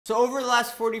So over the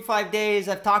last 45 days,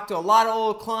 I've talked to a lot of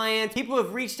old clients. People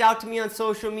have reached out to me on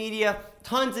social media,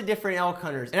 tons of different elk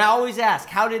hunters. And I always ask,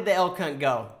 how did the elk hunt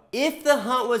go? If the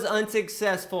hunt was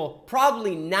unsuccessful,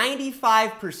 probably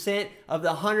 95% of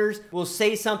the hunters will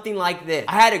say something like this.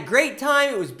 I had a great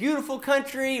time, it was beautiful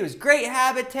country, it was great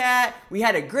habitat, we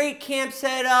had a great camp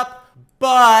set up,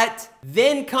 but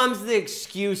then comes the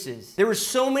excuses. There were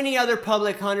so many other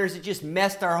public hunters that just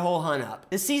messed our whole hunt up.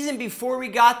 The season before we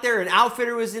got there, an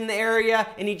outfitter was in the area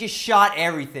and he just shot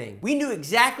everything. We knew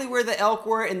exactly where the elk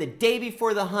were, and the day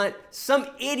before the hunt, some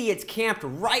idiots camped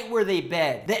right where they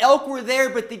bed. The elk were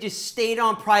there, but they just stayed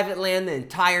on private land the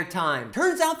entire time.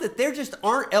 Turns out that there just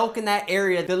aren't elk in that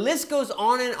area. The list goes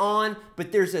on,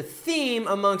 but there's a theme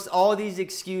amongst all these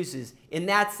excuses, and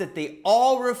that's that they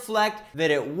all reflect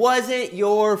that it wasn't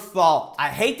your fault. I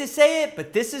hate to say it,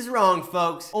 but this is wrong,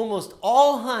 folks. Almost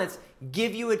all hunts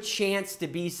give you a chance to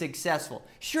be successful.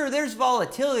 Sure, there's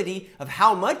volatility of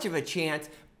how much of a chance,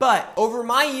 but over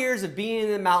my years of being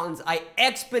in the mountains, I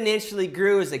exponentially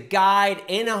grew as a guide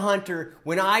and a hunter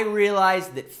when I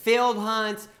realized that failed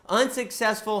hunts,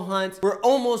 unsuccessful hunts were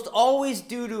almost always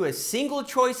due to a single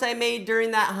choice I made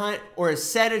during that hunt or a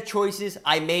set of choices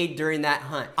I made during that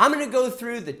hunt. I'm gonna go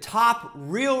through the top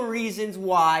real reasons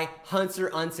why hunts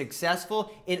are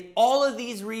unsuccessful, and all of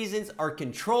these reasons are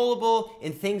controllable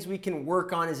and things we can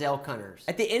work on as elk hunters.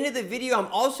 At the end of the video, I'm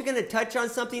also gonna touch on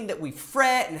something that we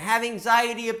fret and have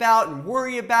anxiety about and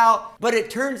worry about, but it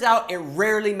turns out it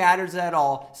rarely matters at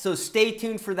all, so stay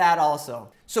tuned for that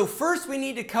also. So first we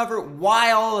need to cover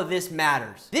why all of this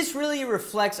matters. This really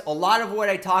reflects a lot of what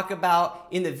I talk about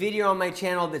in the video on my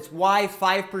channel. That's why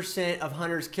 5% of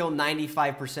hunters kill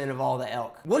 95% of all the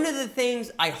elk. One of the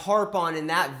things I harp on in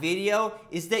that video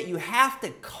is that you have to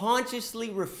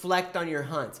consciously reflect on your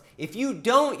hunts. If you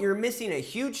don't, you're missing a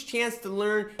huge chance to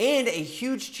learn and a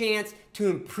huge chance to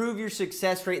improve your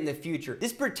success rate in the future.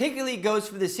 This particularly goes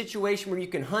for the situation where you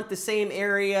can hunt the same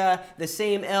area, the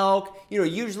same elk,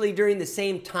 usually during the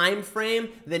same time frame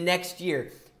the next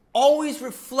year. Always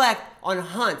reflect on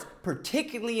hunts,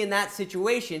 particularly in that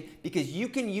situation, because you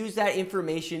can use that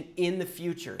information in the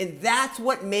future. And that's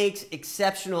what makes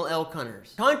exceptional elk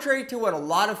hunters. Contrary to what a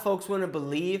lot of folks want to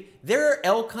believe, there are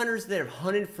elk hunters that have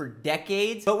hunted for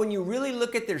decades, but when you really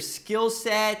look at their skill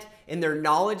set and their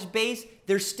knowledge base,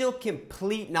 they're still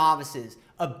complete novices.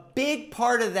 A big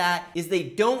part of that is they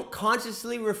don't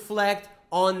consciously reflect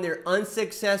on their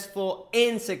unsuccessful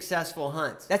and successful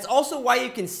hunts. That's also why you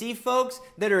can see folks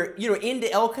that are,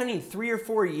 into elk hunting 3 or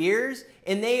 4 years,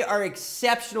 and they are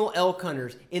exceptional elk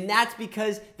hunters. And that's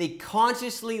because they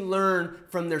consciously learn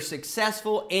from their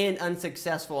successful and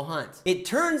unsuccessful hunts. It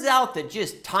turns out that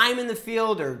just time in the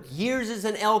field or years as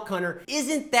an elk hunter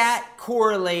isn't that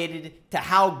correlated to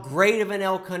how great of an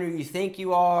elk hunter you think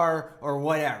you are or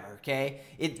whatever. Okay?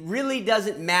 It really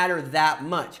doesn't matter that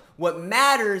much. What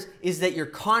matters is that you're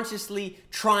consciously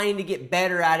trying to get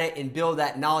better at it and build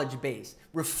that knowledge base.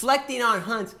 Reflecting on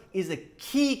hunts is a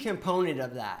key component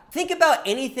of that. Think about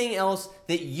anything else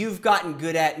that you've gotten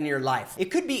good at in your life. It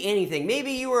could be anything.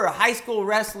 Maybe you were a high school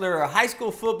wrestler or a high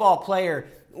school football player,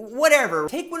 whatever.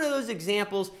 Take one of those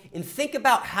examples and think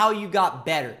about how you got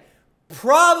better.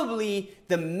 Probably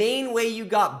the main way you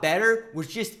got better was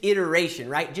just iteration,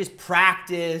 right? Just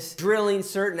practice, drilling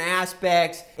certain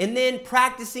aspects, and then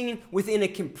practicing within a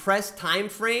compressed time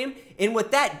frame. And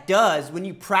what that does, when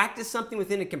you practice something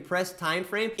within a compressed time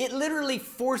frame, it literally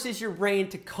forces your brain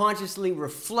to consciously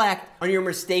reflect on your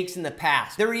mistakes in the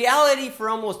past. The reality for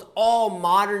almost all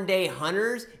modern day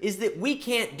hunters is that we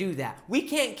can't do that. We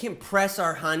can't compress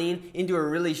our hunting into a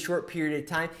really short period of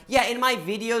time. Yeah, in my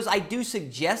videos, I do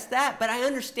suggest that, but I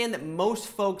understand that most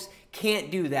folks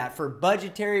can't do that for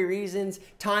budgetary reasons,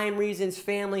 time reasons,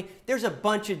 family. There's a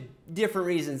bunch of different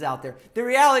reasons out there. The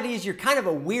reality is you're kind of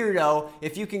a weirdo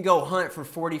if you can go hunt for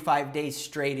 45 days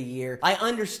straight a year. I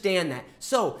understand that.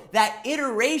 So that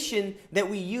iteration that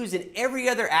we use in every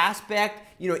other aspect,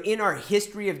 in our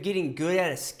history of getting good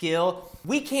at a skill,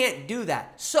 we can't do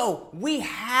that. So we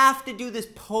have to do this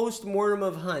post-mortem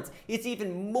of hunts. It's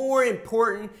even more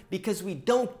important because we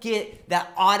don't get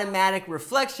that automatic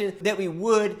reflection that we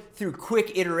would through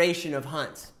quick iteration of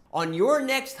hunts. On your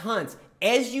next hunts,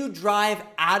 as you drive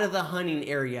out of the hunting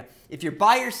area, if you're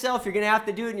by yourself, you're gonna have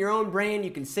to do it in your own brain.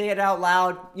 You can say it out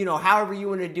loud, however you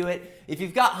wanna do it. If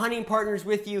you've got hunting partners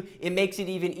with you, it makes it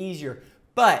even easier.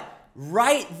 But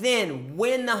right then,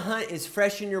 when the hunt is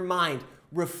fresh in your mind,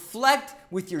 reflect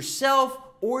with yourself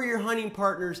or your hunting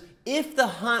partners. If the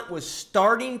hunt was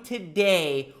starting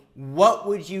today, what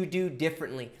would you do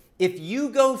differently? If you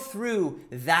go through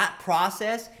that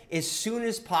process as soon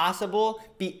as possible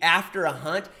after a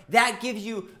hunt, that gives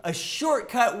you a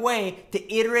shortcut way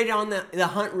to iterate on the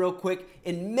hunt real quick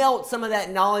and melt some of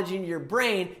that knowledge into your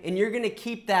brain, and you're gonna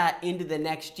keep that into the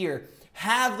next year.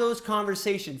 Have those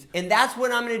conversations. And that's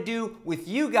what I'm gonna do with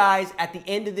you guys at the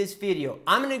end of this video.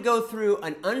 I'm gonna go through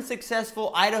an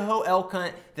unsuccessful Idaho elk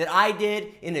hunt that I did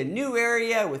in a new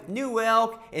area with new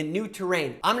elk and new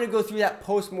terrain. I'm gonna go through that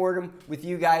post-mortem with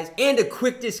you guys. And a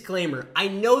quick disclaimer, I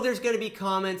know there's gonna be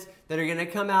comments that are gonna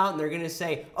come out and they're gonna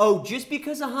say, oh, just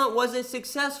because a hunt wasn't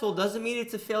successful doesn't mean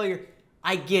it's a failure.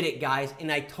 I get it, guys, and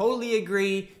I totally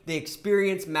agree the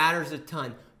experience matters a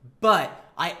ton. But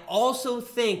I also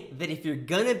think that if you're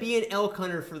gonna be an elk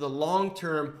hunter for the long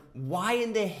term, why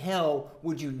in the hell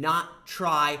would you not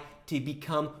try to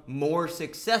become more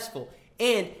successful?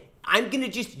 And I'm gonna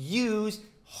just use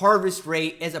harvest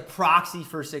rate as a proxy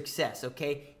for success,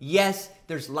 okay? Yes,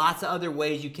 there's lots of other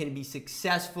ways you can be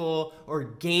successful or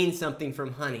gain something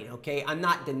from hunting, okay? I'm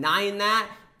not denying that,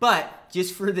 but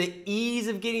just for the ease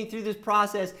of getting through this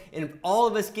process and all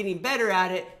of us getting better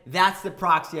at it, that's the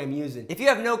proxy I'm using. If you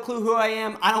have no clue who I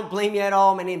am, I don't blame you at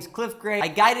all. My name's Cliff Gray. I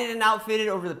guided and outfitted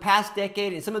over the past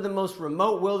decade in some of the most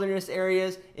remote wilderness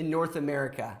areas in North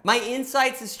America. My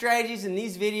insights and strategies in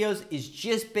these videos is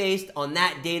just based on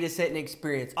that data set and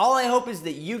experience. All I hope is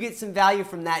that you get some value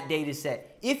from that data set.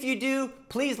 If you do,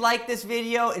 please like this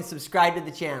video and subscribe to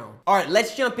the channel. All right,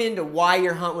 let's jump into why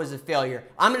your hunt was a failure.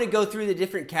 I'm gonna go through the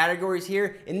different categories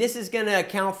here, and this is gonna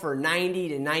account for 90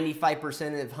 to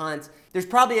 95% of hunts. There's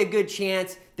probably a good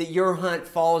chance that your hunt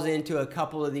falls into a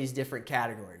couple of these different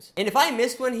categories. And if I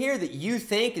missed one here that you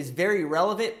think is very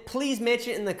relevant, please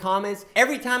mention it in the comments.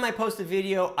 Every time I post a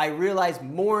video, I realize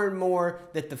more and more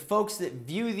that the folks that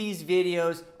view these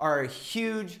videos are a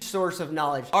huge source of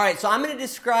knowledge. All right, so I'm gonna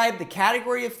describe the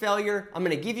category of failure, I'm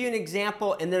gonna give you an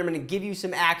example, and then I'm gonna give you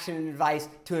some action and advice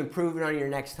to improve it on your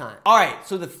next hunt. All right,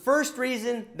 so the first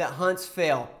reason that hunts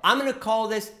fail, I'm gonna call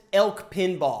this elk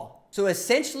pinball. So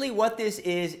essentially what this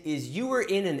is you were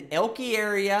in an elky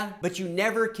area, but you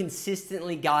never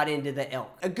consistently got into the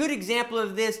elk. A good example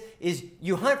of this is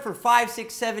you hunt for 5,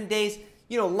 6, 7 days,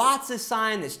 you know, lots of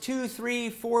sign that's 2, 3,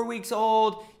 4 weeks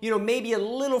old, you know, maybe a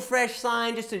little fresh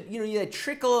sign, just a, you know, a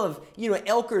trickle of, you know,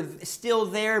 elk are still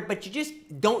there, but you just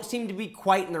don't seem to be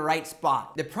quite in the right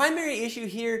spot. The primary issue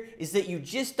here is that you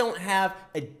just don't have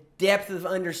a depth of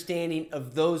understanding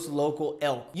of those local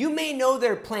elk. You may know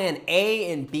their plan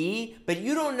A and B, but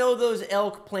you don't know those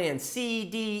elk plan C,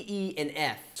 D, E, and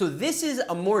F. So this is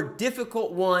a more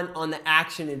difficult one on the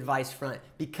action advice front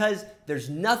because there's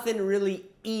nothing really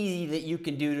easy that you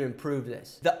can do to improve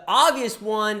this. The obvious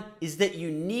one is that you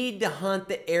need to hunt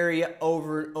the area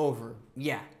over and over.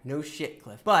 Yeah, no shit,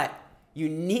 Cliff. But you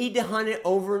need to hunt it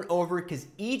over and over because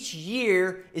each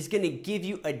year is going to give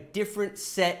you a different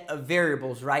set of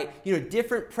variables, right? You know,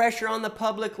 different pressure on the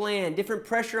public land, different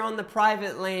pressure on the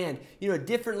private land, you know,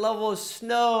 different level of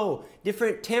snow,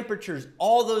 different temperatures,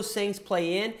 all those things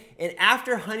play in. And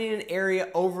after hunting an area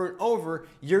over and over,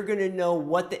 you're going to know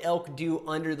what the elk do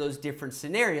under those different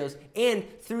scenarios. And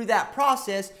through that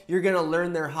process, you're going to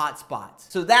learn their hot spots.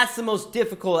 So that's the most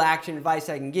difficult action advice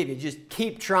I can give you. Just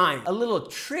keep trying. A little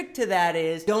trick to that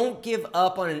is don't give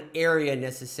up on an area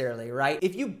necessarily, right?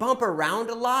 If you bump around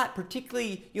a lot,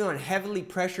 particularly, you know, on heavily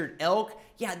pressured elk,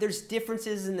 yeah, there's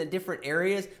differences in the different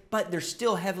areas, but they're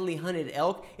still heavily hunted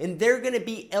elk, and they're gonna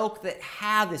be elk that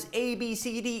have this A, B,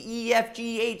 C, D, E, F,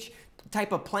 G, H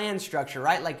type of plan structure,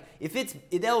 right? Like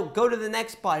they'll go to the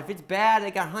next spot. If it's bad, they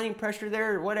got hunting pressure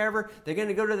there or whatever, they're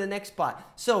gonna go to the next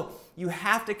spot. So you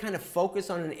have to kind of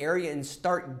focus on an area and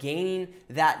start gaining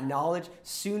that knowledge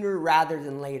sooner rather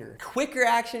than later. Quicker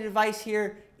action advice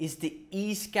here is to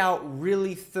e-scout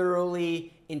really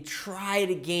thoroughly and try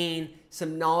to gain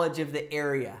some knowledge of the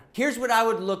area. Here's what I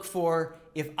would look for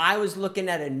if I was looking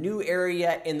at a new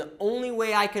area, and the only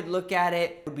way I could look at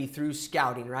it would be through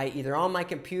scouting, right? Either on my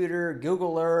computer,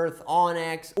 Google Earth,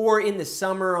 Onyx, or in the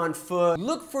summer on foot.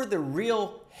 Look for the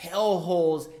real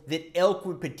hellholes that elk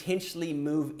would potentially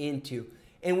move into.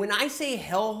 And when I say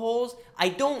hellholes, I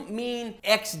don't mean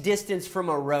X distance from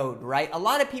a road, right? A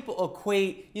lot of people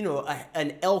equate, you know,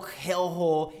 an elk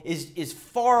hellhole is as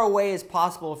far away as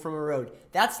possible from a road.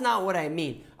 That's not what I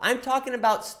mean. I'm talking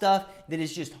about stuff that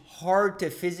is just hard to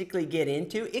physically get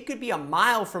into. It could be a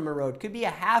mile from a road, could be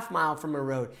a half mile from a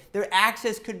road. Their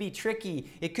access could be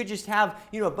tricky. It could just have,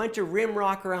 you know, a bunch of rim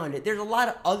rock around it. There's a lot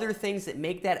of other things that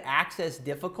make that access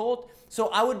difficult. So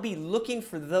I would be looking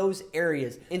for those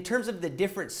areas. In terms of the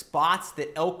different spots that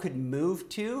elk could move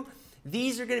to,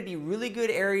 These are going to be really good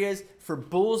areas for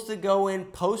bulls to go in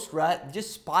post-rut,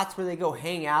 just spots where they go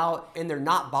hang out and they're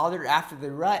not bothered after the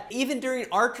rut. Even during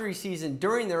archery season,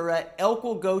 during the rut, elk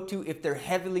will go to if they're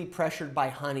heavily pressured by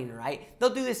hunting, right?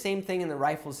 They'll do the same thing in the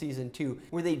rifle season too,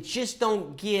 where they just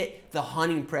don't get the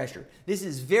hunting pressure. This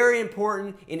is very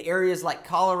important in areas like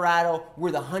Colorado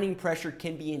where the hunting pressure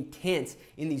can be intense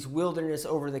in these wilderness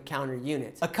over-the-counter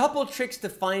units. A couple tricks to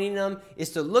finding them is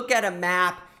to look at a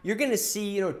map. You're going to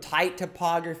see, tight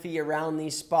topography around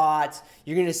these spots.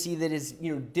 You're going to see that it's,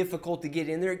 difficult to get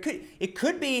in there. It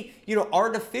could be,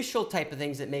 artificial type of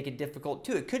things that make it difficult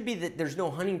too. It could be that there's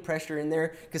no hunting pressure in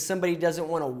there because somebody doesn't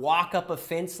want to walk up a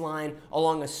fence line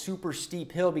along a super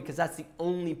steep hill because that's the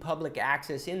only public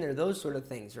access in there, those sort of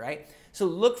things, right? So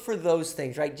look for those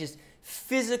things, right? Just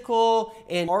physical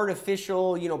and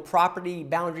artificial, property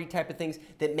boundary type of things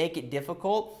that make it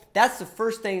difficult. That's the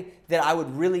first thing that I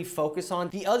would really focus on.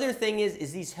 The other thing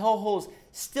is these hellholes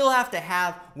still have to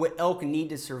have what elk need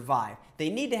to survive. They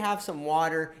need to have some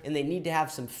water and they need to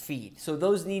have some feed. So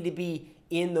those need to be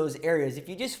in those areas. If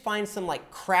you just find some like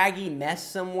craggy mess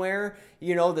somewhere,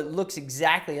 that looks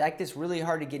exactly like this, really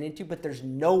hard to get into, but there's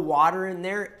no water in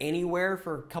there anywhere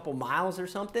for a couple miles or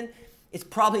something, it's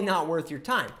probably not worth your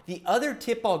time. The other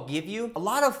tip I'll give you, a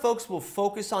lot of folks will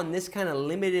focus on this kind of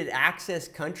limited access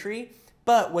country,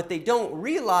 but what they don't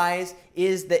realize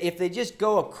is that if they just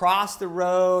go across the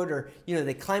road or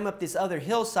they climb up this other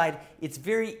hillside, it's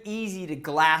very easy to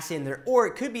glass in there. Or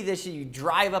it could be this, you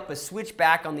drive up a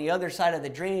switchback on the other side of the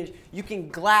drainage, you can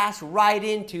glass right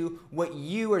into what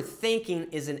you are thinking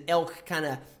is an elk kind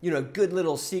of, good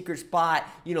little secret spot,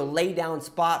 lay down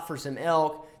spot for some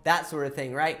elk, that sort of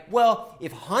thing, right? Well,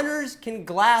 if hunters can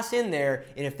glass in there,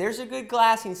 and if there's a good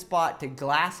glassing spot to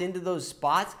glass into those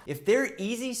spots, if they're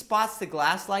easy spots to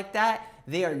glass like that,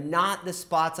 they are not the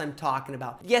spots I'm talking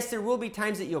about. Yes, there will be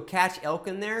times that you'll catch elk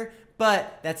in there,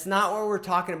 but that's not what we're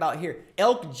talking about here.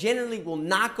 Elk generally will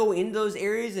not go in those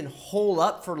areas and hole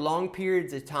up for long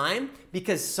periods of time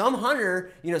because some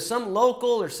hunter, some local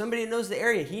or somebody that knows the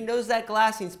area, he knows that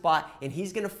glassing spot and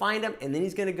he's gonna find them and then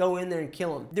he's gonna go in there and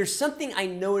kill them. There's something I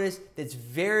noticed that's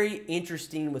very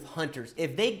interesting with hunters.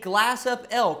 If they glass up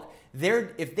elk,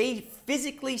 if they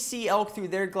physically see elk through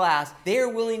their glass, they're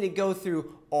willing to go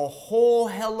through a whole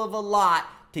hell of a lot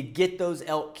to get those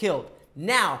elk killed.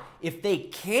 Now, if they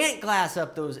can't glass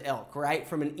up those elk, right,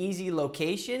 from an easy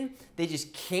location, they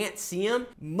just can't see them,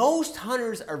 most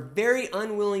hunters are very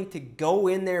unwilling to go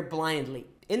in there blindly.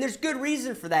 And there's good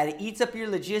reason for that. It eats up your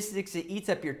logistics, it eats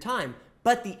up your time.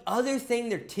 But the other thing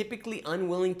they're typically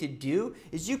unwilling to do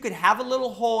is you could have a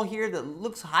little hole here that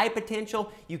looks high potential,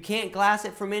 you can't glass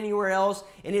it from anywhere else,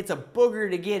 and it's a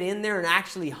booger to get in there and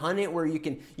actually hunt it where you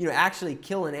can, actually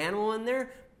kill an animal in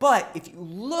there. But if you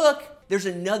look, there's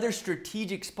another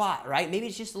strategic spot, right? Maybe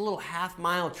it's just a little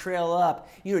half-mile trail up.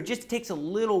 It just takes a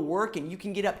little work and you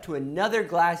can get up to another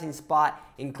glassing spot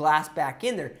and glass back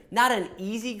in there. Not an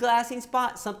easy glassing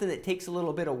spot, something that takes a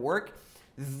little bit of work.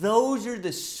 Those are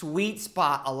the sweet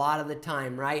spot a lot of the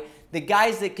time, right? The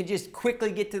guys that can just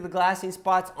quickly get to the glassing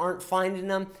spots aren't finding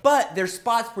them, but there's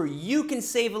spots where you can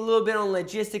save a little bit on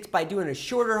logistics by doing a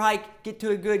shorter hike, get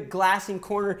to a good glassing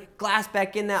corner, glass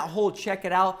back in that hole, check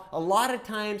it out. A lot of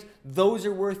times, those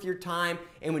are worth your time,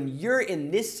 and when you're in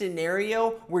this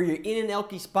scenario where you're in an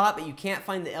elky spot but you can't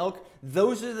find the elk,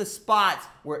 those are the spots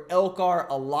where elk are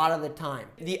a lot of the time.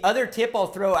 The other tip I'll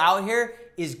throw out here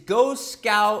is go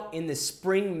scout in the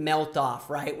spring melt off,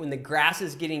 right? When the grass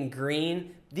is getting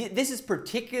green. This is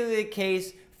particularly the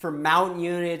case for mountain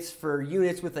units, for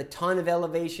units with a ton of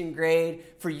elevation grade,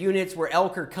 for units where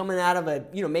elk are coming out of a,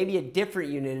 maybe a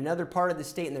different unit, another part of the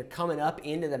state, and they're coming up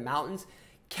into the mountains.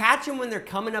 Catch them when they're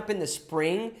coming up in the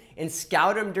spring and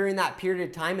scout them during that period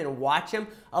of time and watch them.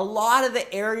 A lot of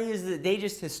the areas that they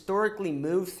just historically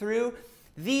move through,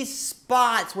 these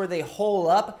spots where they hole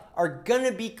up are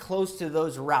gonna be close to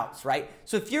those routes, right?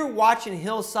 So if you're watching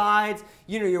hillsides,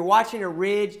 you're watching a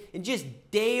ridge, and just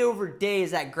day over day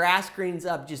as that grass greens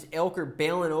up, just elk are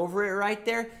bailing over it right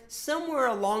there, somewhere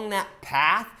along that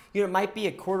path, it might be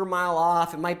a quarter mile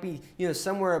off, it might be,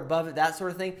 somewhere above it, that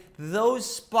sort of thing. Those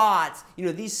spots,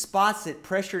 these spots that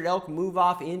pressured elk move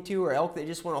off into, or elk that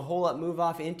just want to hole up move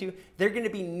off into, they're going to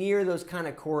be near those kind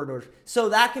of corridors. So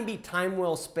that can be time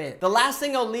well spent. The last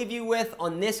thing I'll leave you with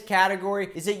on this category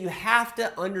is that you have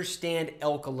to understand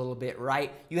elk a little bit,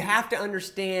 right? You have to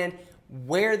understand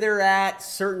where they're at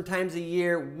certain times of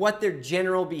year, what their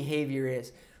general behavior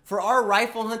is. For our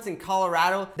rifle hunts in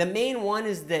Colorado, the main one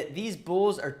is that these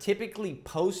bulls are typically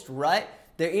post-rut.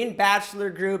 They're in bachelor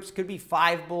groups, could be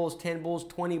 5 bulls, 10 bulls,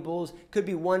 20 bulls, could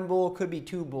be 1 bull, could be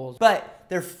 2 bulls. But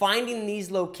they're finding these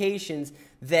locations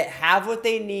that have what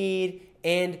they need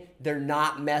and they're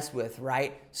not messed with,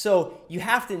 right? So you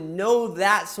have to know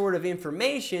that sort of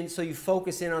information so you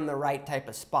focus in on the right type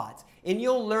of spots. And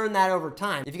you'll learn that over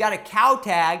time. If you got a cow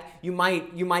tag, you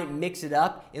might mix it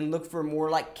up and look for more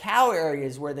like cow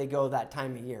areas where they go that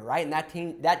time of year, right? And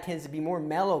that tends to be more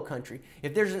mellow country.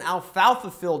 If there's an alfalfa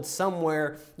field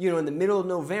somewhere, you know, in the middle of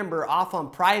November off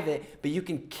on private, but you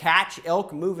can catch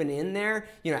elk moving in there,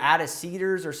 you know, out of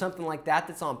cedars or something like that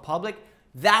that's on public,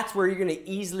 that's where you're going to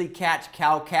easily catch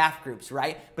cow-calf groups,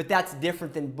 right? But that's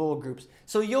different than bull groups.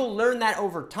 So you'll learn that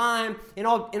over time, and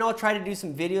I'll try to do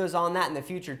some videos on that in the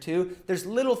future too. There's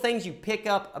little things you pick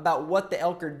up about what the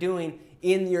elk are doing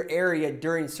in your area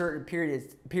during certain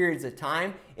periods of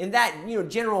time, and that, you know,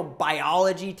 general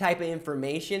biology type of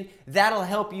information, that'll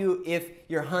help you if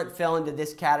your hunt fell into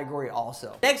this category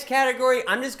also. Next category,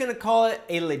 I'm just gonna call it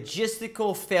a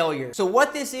logistical failure. So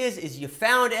what this is you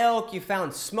found elk, you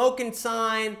found smoking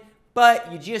sign,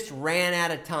 but you just ran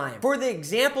out of time. For the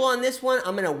example on this one,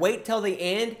 I'm gonna wait till the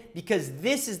end because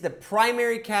this is the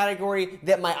primary category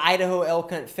that my Idaho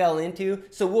elk hunt fell into,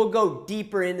 so we'll go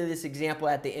deeper into this example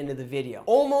at the end of the video.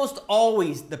 Almost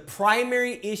always, the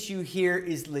primary issue here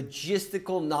is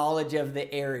logistical knowledge of the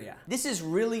area. This is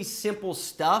really simple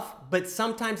stuff, but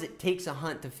sometimes it takes a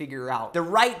hunt to figure out. The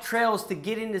right trails to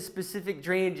get into specific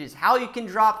drainages, how you can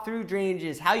drop through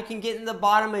drainages, how you can get in the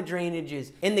bottom of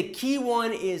drainages, and the key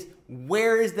one is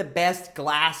where is the best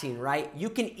glassing, right? You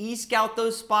can e-scout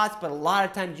those spots, but a lot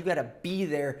of times you gotta be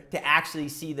there to actually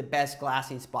see the best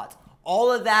glassing spots.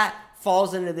 All of that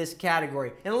falls into this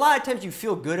category. And a lot of times you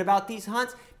feel good about these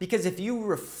hunts because if you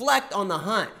reflect on the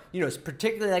hunt, you know,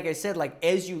 particularly like I said, like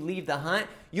as you leave the hunt,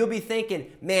 you'll be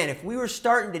thinking, man, if we were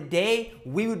starting today,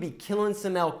 we would be killing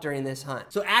some elk during this hunt.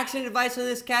 So action advice on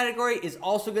this category is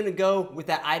also gonna go with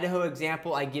that Idaho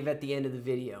example I give at the end of the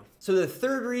video. So the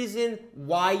third reason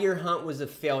why your hunt was a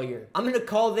failure, I'm gonna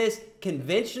call this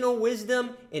conventional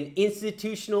wisdom and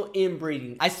institutional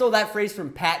inbreeding. I stole that phrase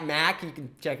from Pat Mack. You can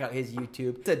check out his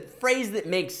YouTube. It's a phrase that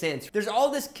makes sense. There's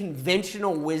all this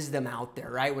conventional wisdom out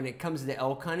there, right, when it comes to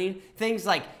elk hunting. Things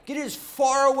like, get as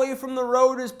far away from the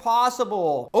road as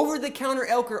possible. Over-the-counter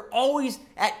elk are always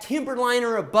at timberline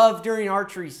or above during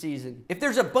archery season. If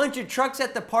there's a bunch of trucks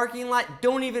at the parking lot,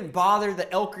 don't even bother.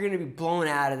 The elk are gonna be blown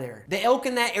out of there. The elk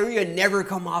in that area never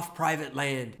come off private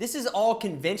land. This is all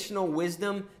conventional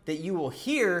wisdom that you will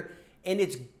hear, and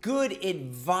it's good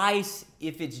advice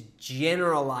if it's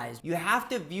generalized. You have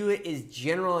to view it as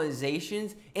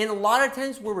generalizations, and a lot of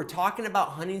times where we're talking about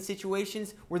hunting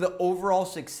situations where the overall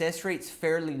success rate's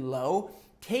fairly low,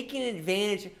 taking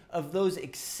advantage of those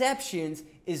exceptions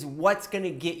is what's gonna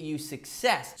get you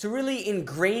success. So really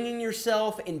ingraining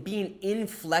yourself and being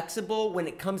inflexible when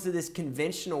it comes to this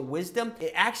conventional wisdom,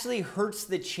 it actually hurts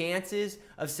the chances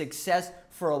of success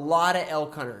for a lot of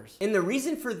elk hunters. And the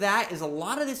reason for that is a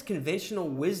lot of this conventional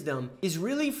wisdom is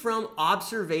really from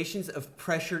observations of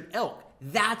pressured elk.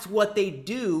 That's what they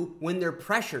do when they're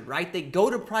pressured, right? They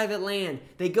go to private land,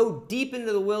 they go deep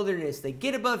into the wilderness, they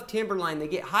get above timberline, they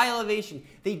get high elevation.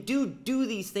 They do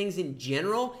these things in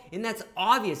general, and that's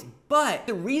obvious. But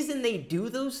the reason they do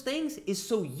those things is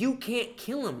so you can't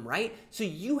kill them, right? So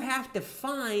you have to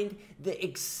find the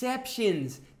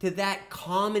exceptions to that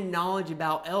common knowledge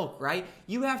about elk, right?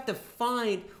 You have to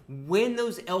find when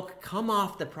those elk come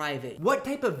off the private. What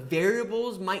type of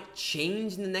variables might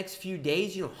change in the next few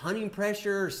days? You know, hunting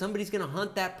pressure, or somebody's gonna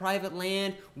hunt that private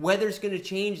land, weather's gonna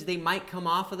change, they might come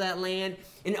off of that land.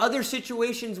 In other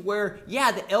situations where,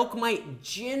 yeah, the elk might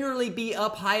generally be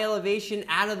up high elevation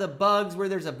out of the bugs where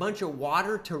there's a bunch of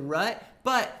water to rut,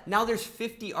 but now there's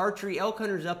 50 archery elk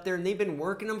hunters up there and they've been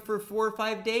working them for 4 or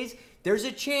 5 days. There's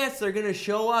a chance they're gonna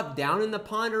show up down in the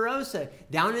ponderosa,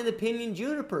 down in the pinyon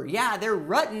juniper. Yeah, they're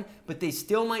rutting, but they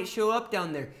still might show up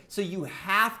down there. So you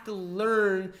have to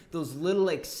learn those little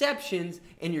exceptions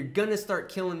and you're gonna start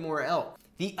killing more elk.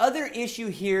 The other issue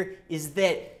here is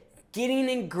that getting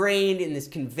ingrained in this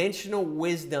conventional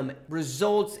wisdom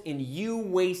results in you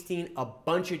wasting a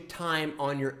bunch of time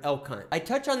on your elk hunt. I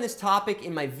touch on this topic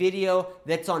in my video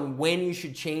that's on when you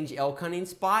should change elk hunting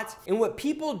spots. And what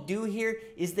people do here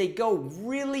is they go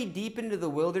really deep into the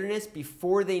wilderness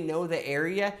before they know the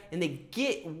area, and they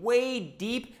get way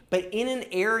deep, but in an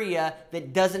area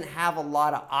that doesn't have a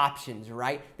lot of options,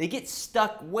 right? They get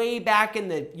stuck way back in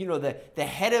the, you know, the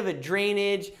head of a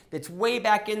drainage that's way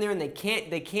back in there, and they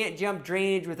can't jump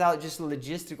drainage without just a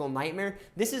logistical nightmare.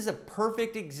 This is a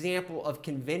perfect example of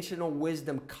conventional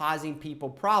wisdom causing people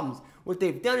problems. What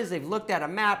they've done is they've looked at a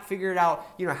map, figured out,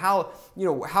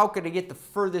 how could I get the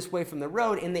furthest way from the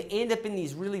road, and they end up in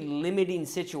these really limiting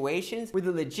situations where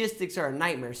the logistics are a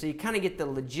nightmare. So you kind of get the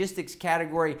logistics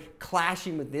category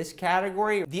clashing with this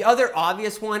category. The other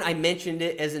obvious one, I mentioned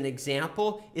it as an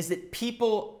example, is that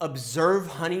people observe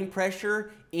hunting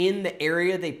pressure in the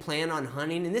area they plan on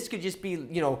hunting. And this could just be,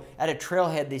 at a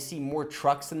trailhead, they see more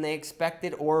trucks than they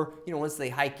expected, or, once they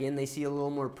hike in, they see a little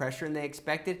more pressure than they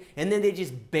expected, and then they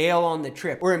just bail on the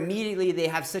trip. Or immediately they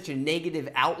have such a negative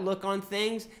outlook on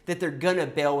things that they're gonna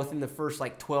bail within the first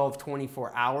 12,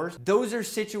 24 hours. Those are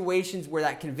situations where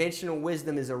that conventional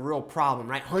wisdom is a real problem,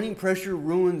 right? Hunting pressure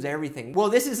ruins everything. Well,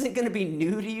 this isn't gonna be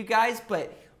new to you guys,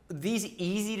 but these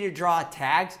easy to draw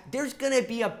tags, there's gonna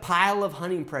be a pile of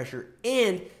hunting pressure.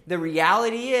 And the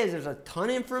reality is there's a ton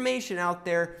of information out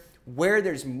there where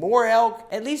there's more elk,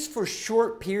 at least for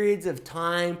short periods of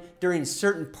time during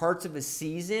certain parts of a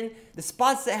season. The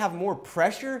spots that have more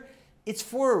pressure, it's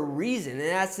for a reason, and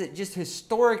that's that just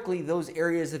historically those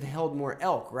areas have held more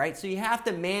elk, right? So you have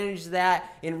to manage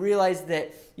that and realize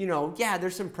that, yeah,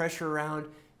 there's some pressure around.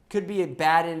 Could be a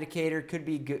bad indicator, could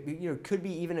be good, could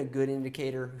be even a good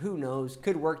indicator. Who knows?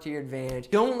 Could work to your advantage.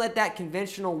 Don't let that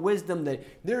conventional wisdom that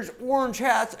there's orange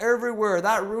hats everywhere,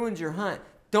 that ruins your hunt.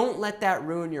 Don't let that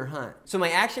ruin your hunt. So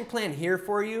my action plan here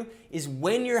for you is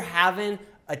when you're having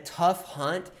a tough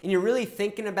hunt and you're really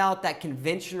thinking about that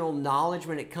conventional knowledge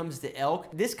when it comes to elk,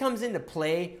 this comes into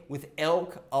play with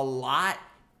elk a lot,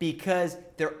 because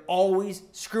they're always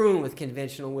screwing with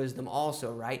conventional wisdom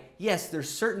also, right? Yes, there's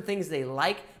certain things they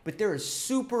like, but they're a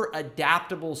super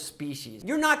adaptable species.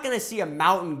 You're not gonna see a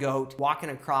mountain goat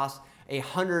walking across a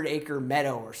 100-acre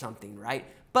meadow or something, right?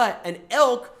 But an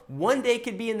elk, one day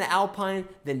could be in the alpine,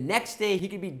 the next day he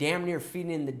could be damn near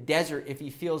feeding in the desert if he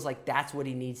feels like that's what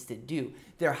he needs to do.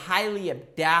 They're highly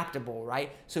adaptable,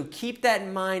 right? So keep that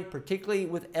in mind, particularly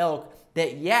with elk,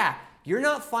 that yeah, you're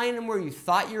not finding them where you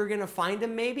thought you were gonna find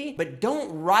them maybe, but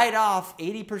don't write off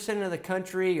 80% of the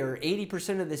country or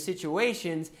 80% of the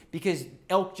situations because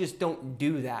elk just don't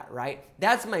do that, right?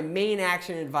 That's my main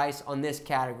action advice on this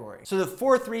category. So the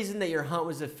fourth reason that your hunt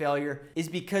was a failure is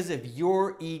because of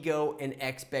your ego and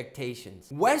expectations.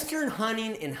 Western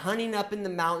hunting and hunting up in the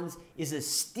mountains is a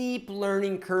steep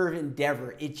learning curve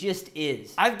endeavor. It just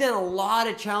is. I've done a lot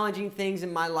of challenging things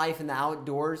in my life in the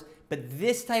outdoors, but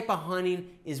this type of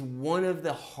hunting is one of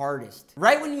the hardest.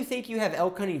 Right when you think you have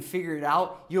elk hunting figured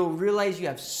out, you'll realize you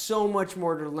have so much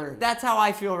more to learn. That's how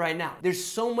I feel right now. There's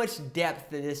so much depth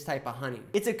to this type of hunting.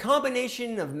 It's a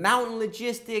combination of mountain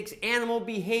logistics, animal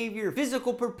behavior,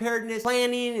 physical preparedness,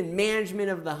 planning, and management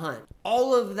of the hunt.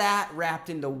 All of that wrapped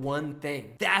into one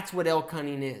thing. That's what elk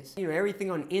hunting is.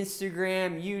 Everything on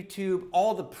Instagram, YouTube,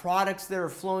 all the products that are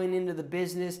flowing into the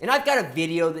business. And I've got a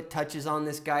video that touches on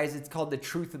this, guys. It's called The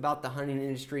Truth About the Hunting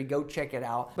Industry. Go check it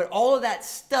out. But all of that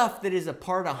stuff that is a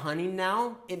part of hunting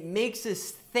now, it makes us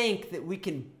think that we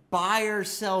can buy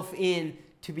ourselves in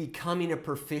to becoming a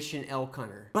proficient elk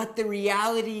hunter. But the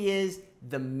reality is,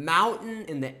 the mountain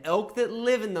and the elk that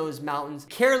live in those mountains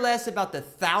care less about the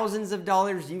thousands of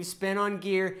dollars you've spent on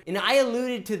gear. And I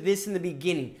alluded to this in the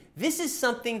beginning. This is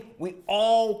something we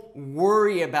all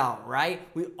worry about, right?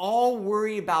 We all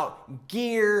worry about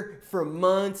gear for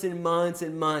months and months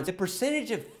and months. The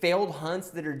percentage of failed hunts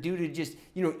that are due to just,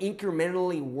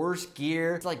 incrementally worse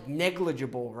gear, it's like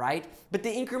negligible, right? But the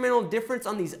incremental difference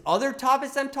on these other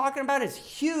topics I'm talking about is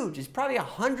huge. It's probably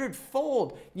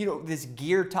 100-fold, this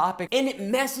gear topic. And it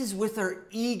messes with our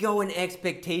ego and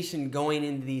expectation going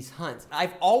into these hunts.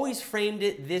 I've always framed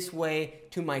it this way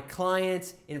to my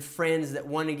clients and friends that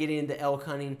want to get into elk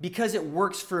hunting because it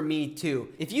works for me too.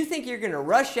 If you think you're gonna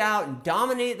rush out and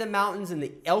dominate the mountains and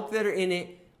the elk that are in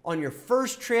it on your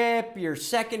first trip, your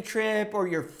second trip, or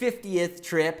your 50th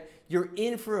trip, you're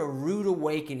in for a rude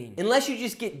awakening. Unless you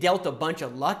just get dealt a bunch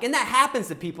of luck, and that happens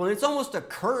to people, and it's almost a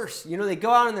curse. They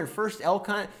go out on their first elk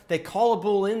hunt, they call a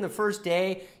bull in the first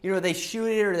day, they shoot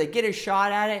it or they get a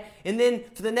shot at it, and then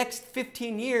for the next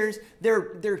 15 years,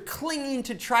 they're clinging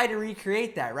to try to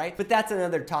recreate that, right? But that's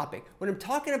another topic. What I'm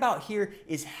talking about here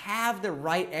is have the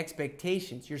right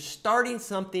expectations. You're starting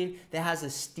something that has a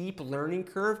steep learning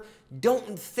curve.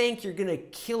 Don't think you're gonna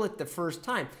kill it the first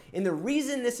time. And the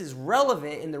reason this is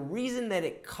relevant and the reason that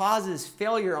it causes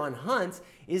failure on hunts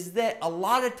is that a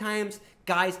lot of times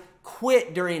guys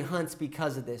quit during hunts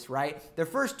because of this, right? Their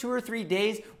first 2 or 3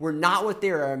 days were not what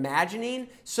they were imagining,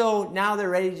 so now they're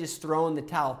ready to just throw in the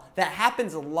towel. That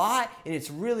happens a lot and it's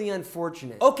really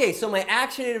unfortunate. Okay, so my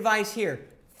action advice here.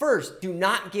 First, do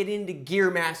not get into gear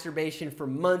masturbation for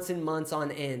months and months on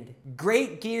end.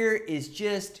 Great gear is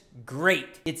just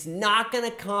great. It's not gonna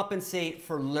compensate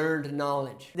for learned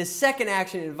knowledge. The second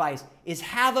action advice is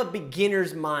have a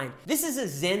beginner's mind. This is a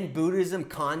Zen Buddhism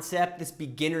concept, this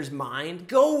beginner's mind.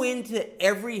 Go into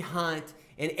every hunt,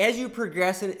 and as you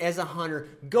progress as a hunter,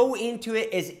 go into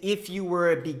it as if you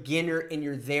were a beginner and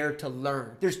you're there to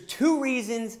learn. There's two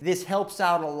reasons this helps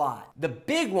out a lot. The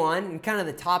big one, and kind of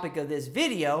the topic of this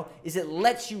video, is it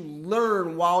lets you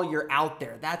learn while you're out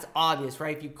there. That's obvious,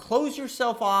 right? If you close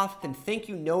yourself off and think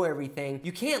you know everything,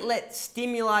 you can't let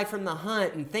stimuli from the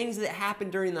hunt and things that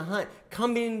happen during the hunt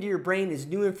come into your brain as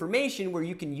new information where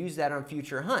you can use that on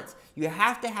future hunts. You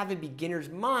have to have a beginner's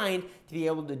mind to be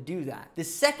able to do that. The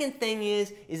second thing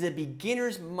is a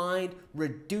beginner's mind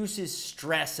reduces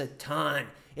stress a ton.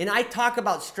 And I talk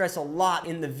about stress a lot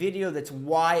in the video that's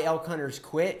why elk hunters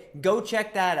quit. Go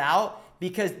check that out,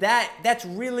 because that's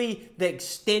really the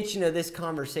extension of this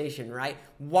conversation, right?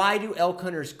 Why do elk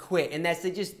hunters quit? And that's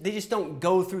they just don't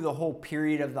go through the whole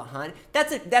period of the hunt.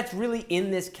 That's really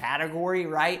in this category,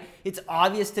 right? It's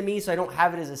obvious to me, so I don't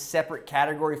have it as a separate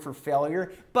category for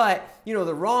failure. But you know,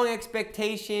 the wrong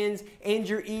expectations and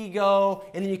your ego,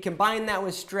 and then you combine that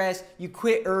with stress, you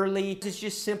quit early. It's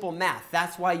just simple math.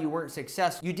 That's why you weren't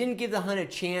successful. You didn't give the hunt a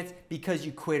chance because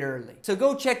you quit early. So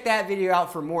go check that video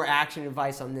out for more action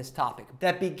advice on this topic.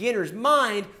 That beginner's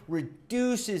mind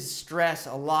reduces stress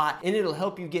a lot, and it'll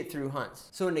help you get through hunts.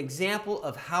 So an example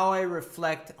of how I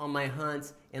reflect on my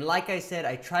hunts, and like I said,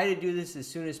 I try to do this as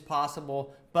soon as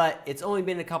possible, but it's only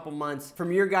been a couple months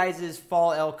from your guys'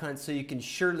 fall elk hunts, so you can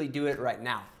surely do it right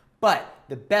now. But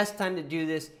the best time to do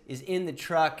this is in the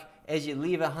truck as you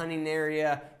leave a hunting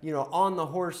area, you know, on the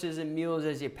horses and mules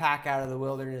as you pack out of the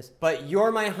wilderness. But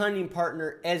you're my hunting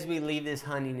partner as we leave this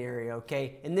hunting area,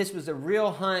 okay? And this was a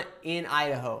real hunt in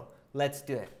Idaho. Let's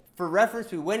do it. For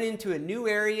reference, we went into a new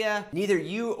area. Neither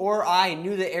you or I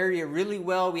knew the area really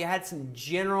well. We had some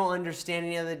general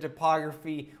understanding of the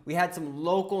topography. We had some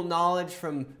local knowledge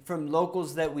from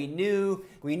locals that we knew.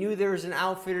 We knew there was an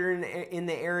outfitter in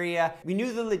the area. We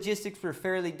knew the logistics were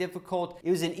fairly difficult. It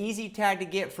was an easy tag to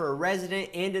get for a resident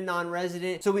and a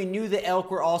non-resident. So we knew the elk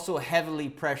were also heavily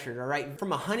pressured, all right?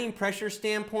 From a hunting pressure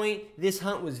standpoint, this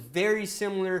hunt was very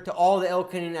similar to all the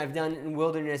elk hunting I've done in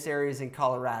wilderness areas in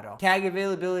Colorado. Tag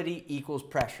availability equals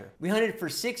pressure. We hunted for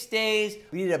 6 days.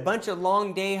 We did a bunch of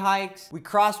long day hikes. We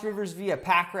crossed rivers via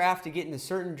pack raft to get into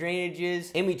certain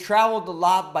drainages, and we traveled a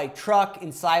lot by truck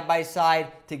and side by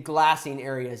side to glassing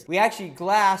areas. We actually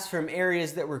glassed from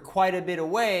areas that were quite a bit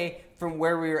away from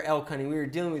where we were elk hunting. We were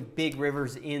dealing with big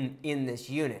rivers in this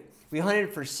unit. We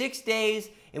hunted for 6 days,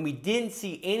 and we didn't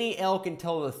see any elk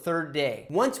until the third day.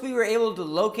 Once we were able to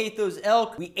locate those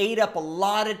elk, we ate up a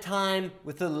lot of time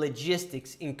with the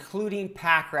logistics, including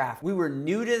pack raft. We were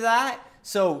new to that,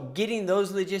 so getting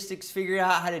those logistics figured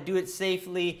out, how to do it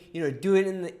safely, you know,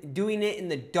 doing it in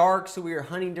the dark, so we were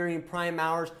hunting during prime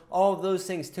hours, all of those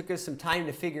things took us some time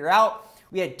to figure out.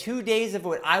 We had 2 days of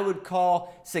what I would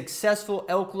call successful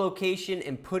elk location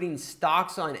and putting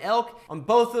stalks on elk. On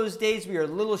both those days, we were a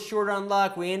little short on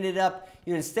luck. We ended up,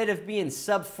 you know, instead of being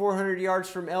sub 400 yards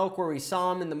from elk where we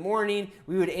saw them in the morning,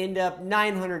 we would end up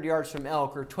 900 yards from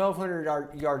elk or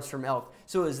 1,200 yards from elk.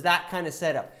 So it was that kind of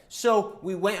setup. So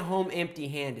we went home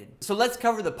empty-handed. So let's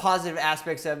cover the positive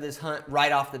aspects of this hunt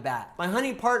right off the bat. My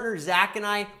hunting partner, Zach, and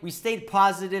I, we stayed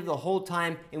positive the whole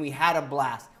time, and we had a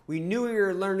blast. We knew we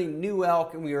were learning new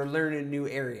elk, and we were learning a new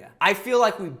area. I feel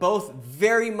like we both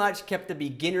very much kept the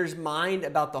beginner's mind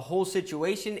about the whole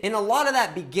situation, and a lot of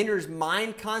that beginner's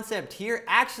mind concept here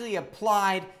actually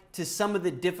applied to some of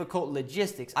the difficult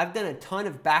logistics. I've done a ton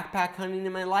of backpack hunting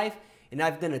in my life, and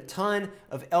I've done a ton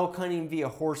of elk hunting via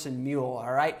horse and mule,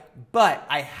 all right? But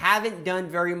I haven't done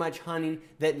very much hunting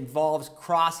that involves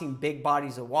crossing big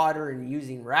bodies of water and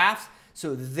using rafts.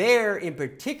 So there, in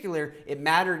particular, it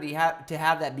mattered to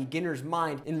have that beginner's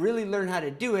mind and really learn how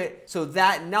to do it so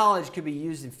that knowledge could be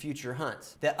used in future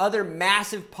hunts. The other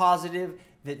massive positive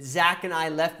that Zach and I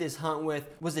left this hunt with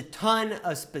was a ton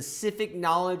of specific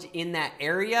knowledge in that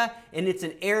area, and it's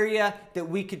an area that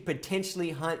we could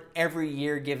potentially hunt every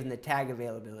year given the tag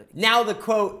availability. Now the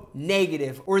quote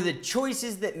negative, or the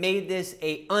choices that made this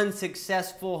a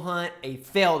unsuccessful hunt, a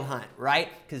failed hunt, right?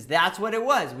 Because that's what it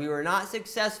was. We were not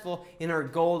successful in our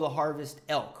goal to harvest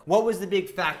elk. What was the big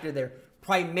factor there?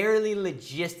 Primarily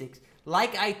logistics.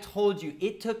 Like I told you,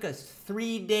 it took us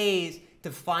 3 days to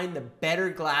find the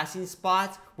better glassing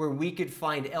spots where we could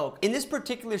find elk. In this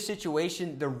particular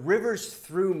situation, the rivers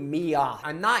threw me off.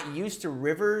 I'm not used to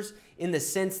rivers in the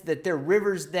sense that they're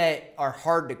rivers that are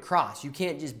hard to cross. You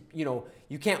can't just, you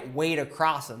you can't wade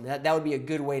across them. That would be a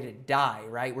good way to die,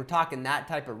 right? We're talking that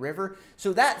type of river.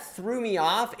 So that threw me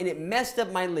off and it messed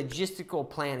up my logistical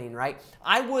planning, right?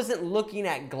 I wasn't looking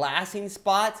at glassing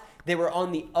spots. They were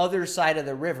on the other side of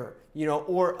the river, you know,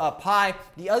 or up high.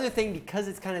 The other thing, because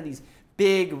it's kind of these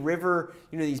big river,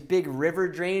 you know, these big river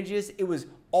drainages, it was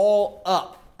all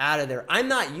up out of there. I'm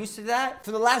not used to that.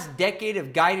 For the last decade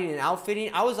of guiding and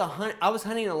outfitting, I was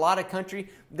hunting a lot of country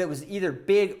that was either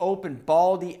big, open,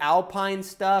 baldy, alpine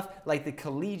stuff, like the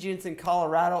collegiates in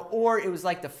Colorado, or it was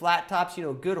like the flat tops, you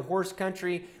know, good horse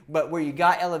country, but where you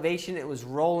got elevation, it was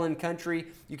rolling country.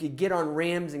 You could get on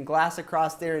rims and glass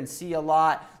across there and see a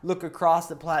lot, look across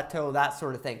the plateau, that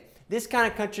sort of thing. This kind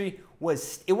of country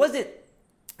it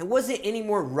wasn't any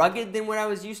more rugged than what I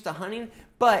was used to hunting,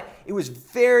 but it was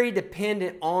very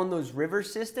dependent on those river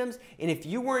systems. And if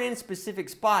you weren't in specific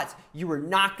spots, you were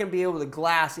not going to be able to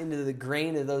glass into the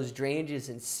grain of those drainages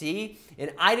and see.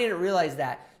 And I didn't realize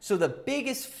that. So the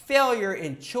biggest failure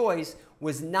in choice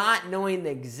was not knowing the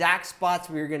exact spots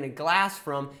we were going to glass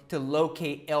from to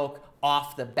locate elk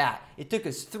off the bat. It took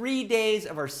us 3 days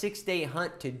of our 6-day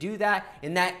hunt to do that,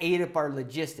 and that ate up our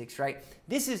logistics, right?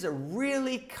 This is a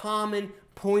really common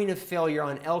point of failure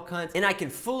on elk hunts, and I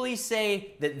can fully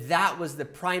say that that was the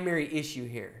primary issue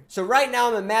here. So right now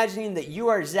I'm imagining that you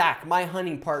are Zach, my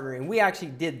hunting partner, and we actually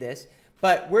did this,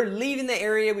 but we're leaving the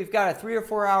area. We've got a 3 or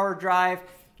 4 hour drive,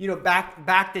 you know,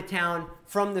 back to town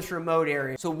from this remote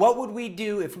area. So what would we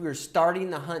do if we were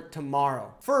starting the hunt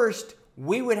tomorrow? First,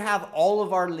 we would have all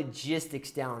of our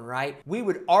logistics down, right? We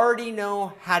would already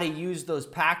know how to use those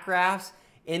pack rafts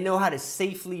and know how to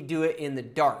safely do it in the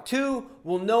dark. 2,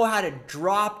 we'll know how to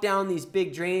drop down these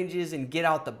big drainages and get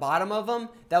out the bottom of them.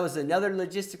 That was another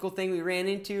logistical thing we ran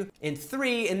into. And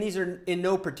 3, and these are in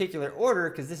no particular order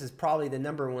because this is probably the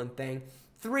 #1 thing.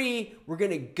 3, we're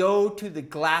gonna go to the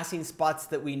glassing spots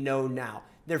that we know now.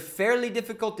 They're fairly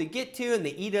difficult to get to and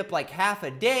they eat up like half a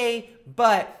day,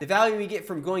 but the value we get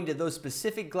from going to those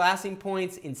specific glassing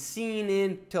points and seeing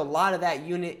into a lot of that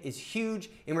unit is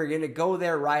huge, and we're gonna go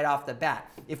there right off the bat.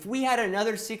 If we had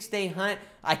another 6-day hunt,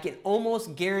 I can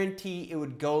almost guarantee it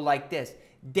would go like this.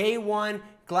 Day 1,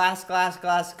 glass, glass,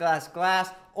 glass, glass,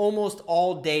 glass, almost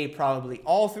all day probably,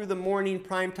 all through the morning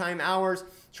prime time hours.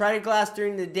 Try to glass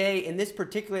during the day. In this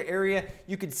particular area,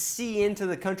 you could see into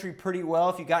the country pretty well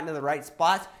if you got into the right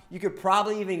spots. You could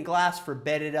probably even glass for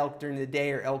bedded elk during the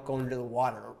day or elk going to the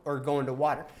water or going to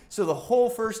water. So the whole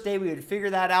first day we would figure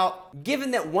that out.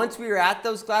 Given that once we were at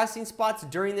those glassing spots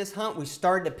during this hunt, we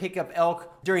started to pick up elk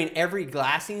during every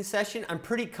glassing session, I'm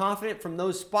pretty confident from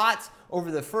those spots over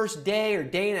the first day or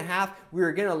day and a half, we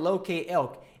were gonna locate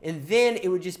elk. And then it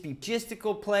would just be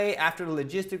logistical play after the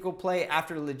logistical play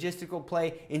after the logistical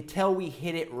play until we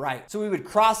hit it right. So we would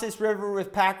cross this river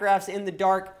with pack rafts in the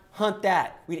dark, hunt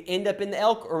that. We'd end up in the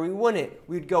elk or we wouldn't.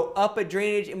 We'd go up a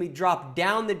drainage and we'd drop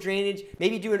down the drainage,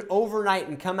 maybe do an overnight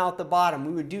and come out the bottom.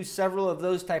 We would do several of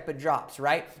those type of drops,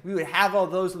 right? We would have all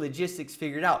those logistics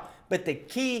figured out. But the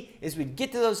key is we'd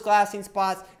get to those glassing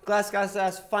spots, glass, glass,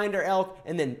 glass, find our elk,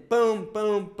 and then boom,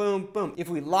 boom, boom, boom. If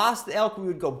we lost the elk, we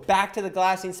would go back to the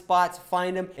glassing spots,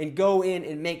 find them, and go in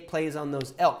and make plays on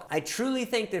those elk. I truly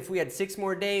think that if we had 6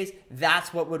 more days,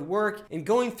 that's what would work. And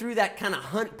going through that kind of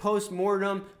hunt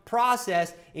post-mortem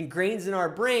process ingrains in our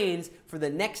brains for the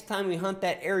next time we hunt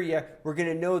that area, we're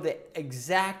gonna know the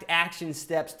exact action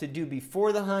steps to do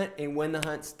before the hunt and when the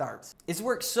hunt starts. It's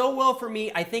worked so well for me.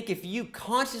 I think if you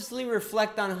consciously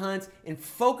reflect on hunts and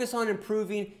focus on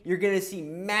improving, you're gonna see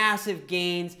massive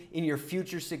gains in your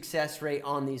future success rate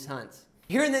on these hunts.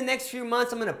 Here in the next few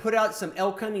months, I'm gonna put out some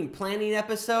elk hunting planning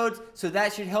episodes, so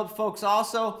that should help folks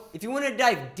also. If you wanna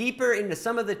dive deeper into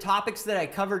some of the topics that I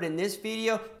covered in this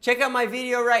video, check out my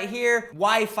video right here,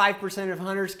 why 5% of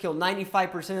hunters kill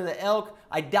 95% of the elk.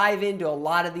 I dive into a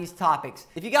lot of these topics.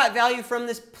 If you got value from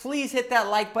this, please hit that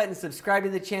like button and subscribe to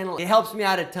the channel. It helps me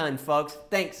out a ton, folks.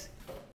 Thanks.